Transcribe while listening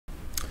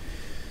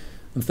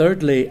And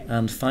thirdly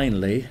and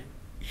finally,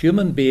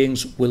 human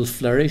beings will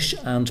flourish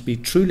and be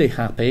truly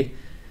happy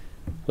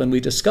when we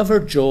discover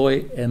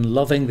joy in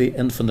loving the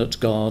infinite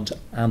God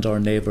and our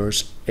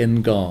neighbours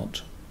in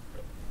God.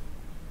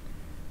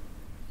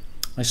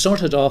 I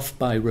started off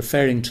by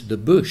referring to the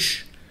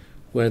bush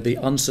where the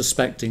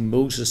unsuspecting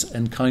Moses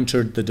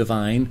encountered the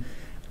divine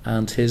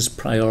and his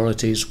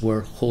priorities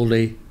were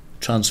wholly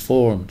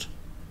transformed.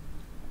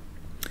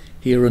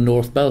 Here in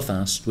North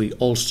Belfast we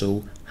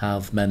also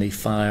have many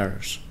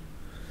fires.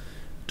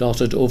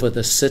 Dotted over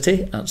the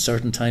city at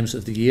certain times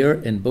of the year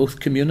in both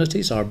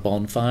communities are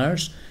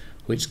bonfires,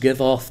 which give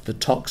off the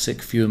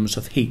toxic fumes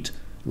of heat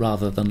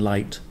rather than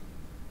light.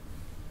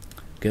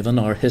 Given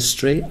our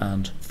history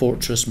and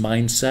fortress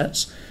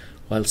mindsets,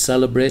 while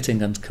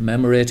celebrating and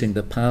commemorating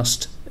the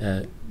past,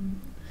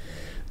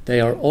 they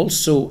are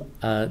also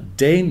a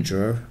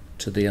danger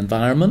to the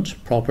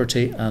environment,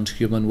 property and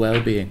human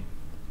well-being.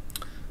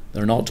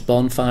 They're not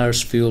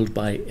bonfires fueled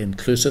by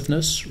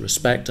inclusiveness,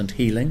 respect and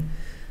healing,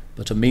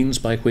 but a means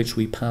by which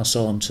we pass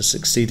on to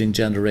succeeding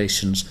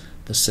generations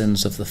the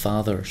sins of the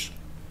fathers.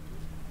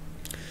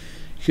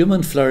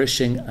 Human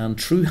flourishing and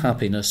true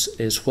happiness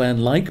is when,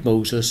 like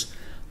Moses,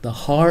 the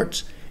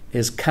heart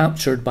is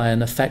captured by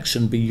an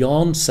affection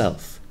beyond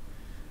self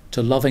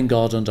to loving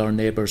God and our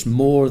neighbours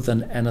more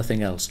than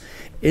anything else.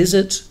 Is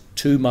it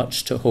too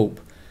much to hope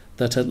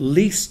that at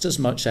least as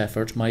much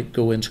effort might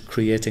go into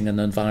creating an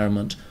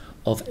environment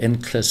of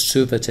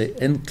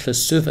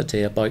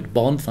inclusivity about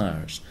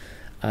bonfires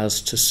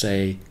as to,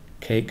 say,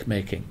 cake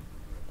making?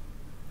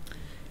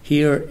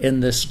 Here in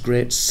this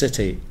great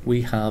city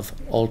we have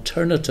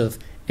alternative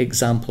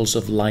examples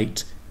of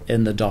light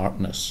in the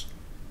darkness.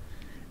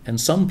 In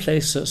some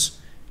places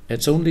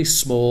it's only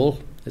small,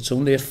 it's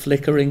only a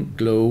flickering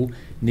glow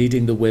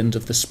needing the wind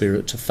of the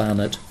Spirit to fan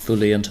it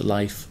fully into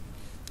life.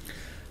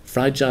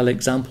 Fragile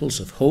examples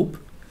of hope,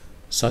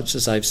 such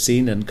as I've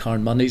seen in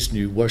Carnmoney's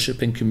new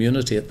worshipping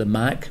community at the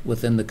Mac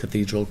within the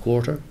Cathedral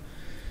Quarter,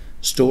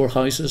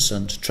 storehouses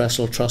and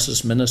trestle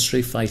trusses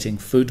ministry fighting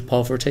food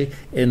poverty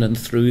in and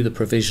through the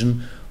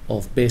provision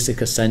of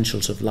basic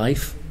essentials of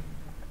life,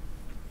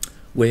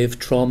 Wave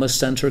Trauma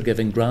Centre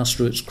giving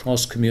grassroots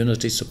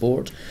cross-community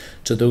support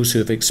to those who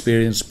have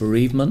experienced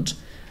bereavement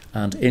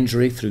and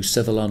injury through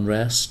civil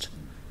unrest,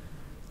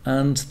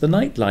 and the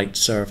Nightlight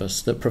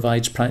service that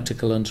provides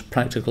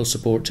practical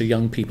support to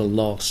young people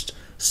lost,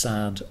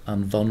 sad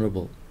and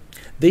vulnerable.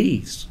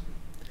 These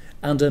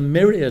and a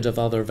myriad of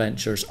other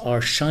ventures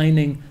are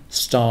shining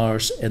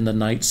stars in the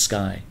night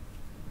sky.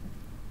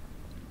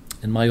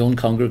 In my own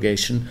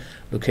congregation,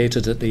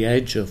 located at the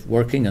edge of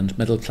working and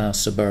middle-class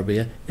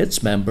suburbia,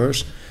 its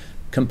members,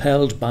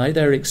 compelled by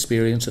their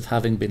experience of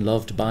having been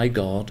loved by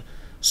God,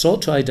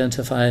 sought to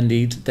identify a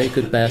need they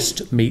could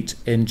best meet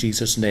in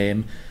Jesus'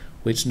 name,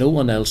 which no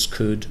one else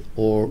could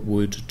or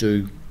would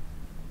do.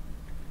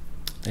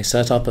 They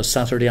set up a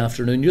Saturday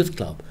afternoon youth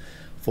club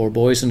for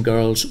boys and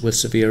girls with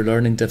severe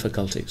learning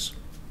difficulties.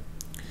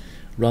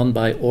 Run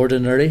by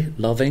ordinary,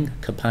 loving,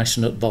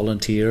 compassionate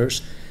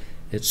volunteers,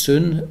 it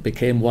soon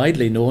became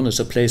widely known as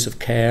a place of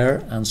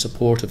care and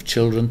support of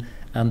children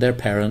and their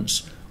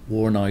parents,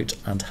 worn out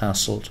and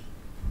hassled.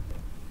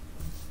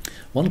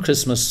 One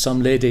Christmas,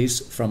 some ladies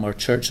from our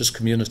church's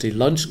community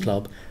lunch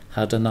club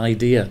had an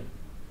idea.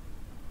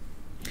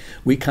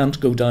 We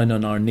can't go down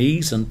on our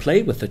knees and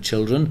play with the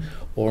children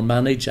or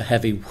manage a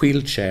heavy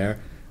wheelchair,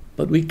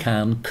 but we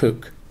can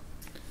cook.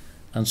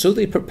 And so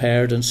they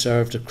prepared and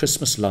served a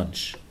Christmas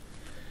lunch.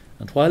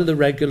 And while the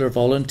regular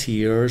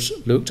volunteers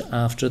looked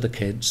after the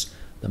kids,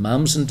 the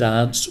mums and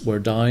dads were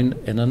sat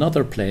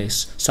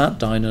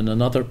down in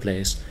another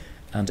place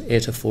and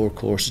ate a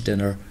 4-course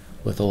dinner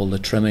with all the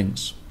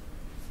trimmings.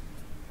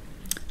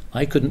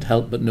 I couldn't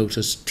help but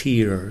notice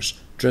tears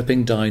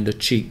dripping down the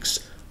cheeks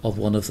of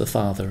one of the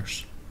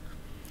fathers.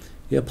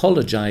 He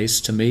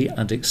apologised to me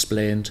and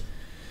explained,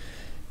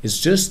 "It's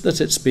just that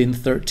it's been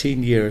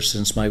 13 years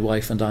since my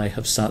wife and I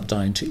have sat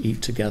down to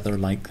eat together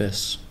like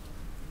this."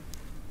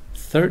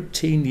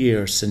 13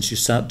 years since you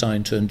sat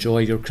down to enjoy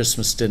your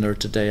Christmas dinner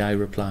today, I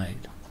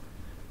replied.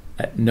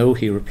 No,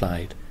 he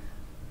replied,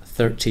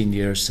 13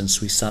 years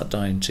since we sat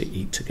down to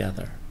eat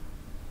together.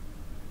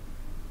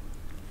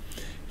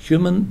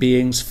 Human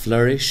beings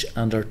flourish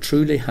and are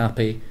truly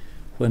happy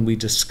when we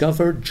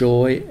discover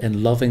joy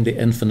in loving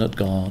the infinite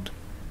God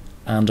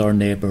and our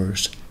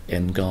neighbours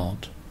in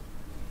God.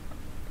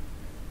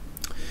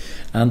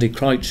 Andy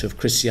Crouch of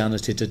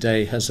Christianity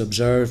Today has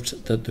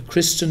observed that the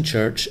Christian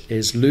church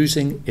is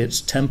losing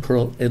its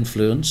temporal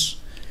influencing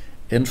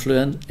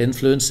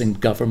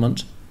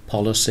government,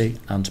 policy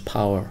and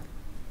power.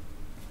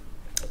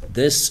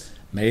 This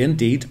may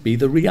indeed be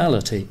the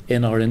reality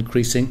in our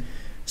increasing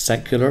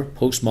secular,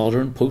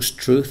 postmodern,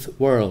 post-truth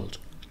world.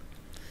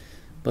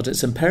 But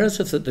it's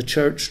imperative that the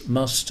church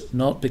must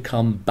not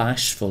become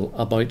bashful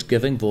about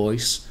giving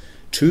voice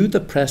to the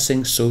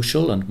pressing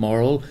social and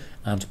moral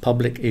and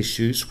public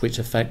issues which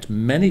affect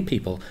many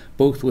people,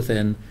 both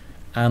within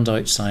and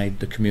outside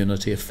the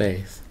community of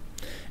faith.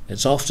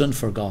 It's often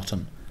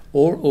forgotten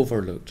or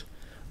overlooked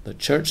that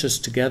churches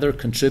together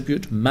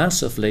contribute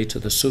massively to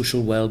the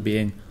social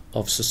well-being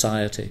of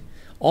society,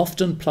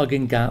 often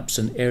plugging gaps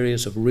in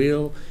areas of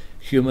real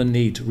human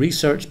need.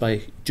 Research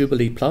by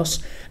Jubilee Plus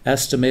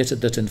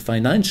estimated that in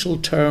financial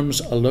terms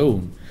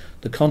alone,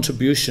 the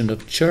contribution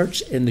of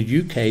church in the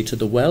UK to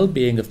the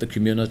well-being of the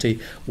community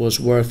was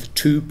worth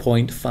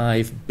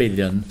 2.5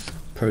 billion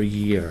per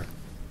year.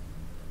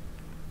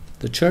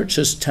 The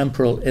church's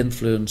temporal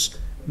influence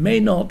may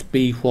not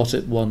be what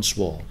it once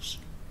was,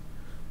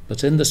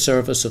 but in the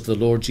service of the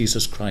Lord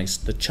Jesus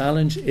Christ, the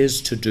challenge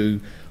is to do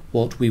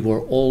what we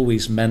were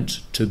always meant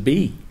to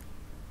be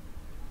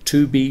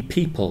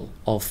people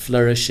of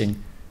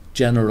flourishing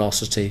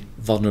generosity,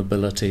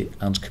 vulnerability,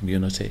 and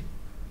community.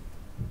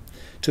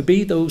 To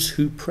be those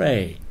who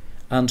pray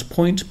and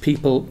point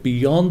people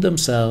beyond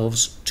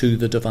themselves to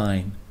the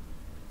divine.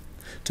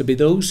 To be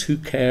those who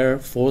care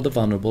for the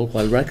vulnerable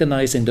while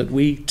recognizing that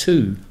we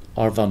too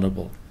are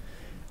vulnerable.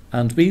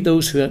 And be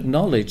those who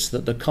acknowledge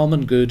that the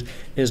common good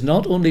is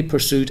not only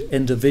pursued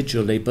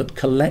individually but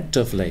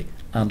collectively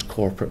and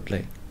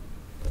corporately.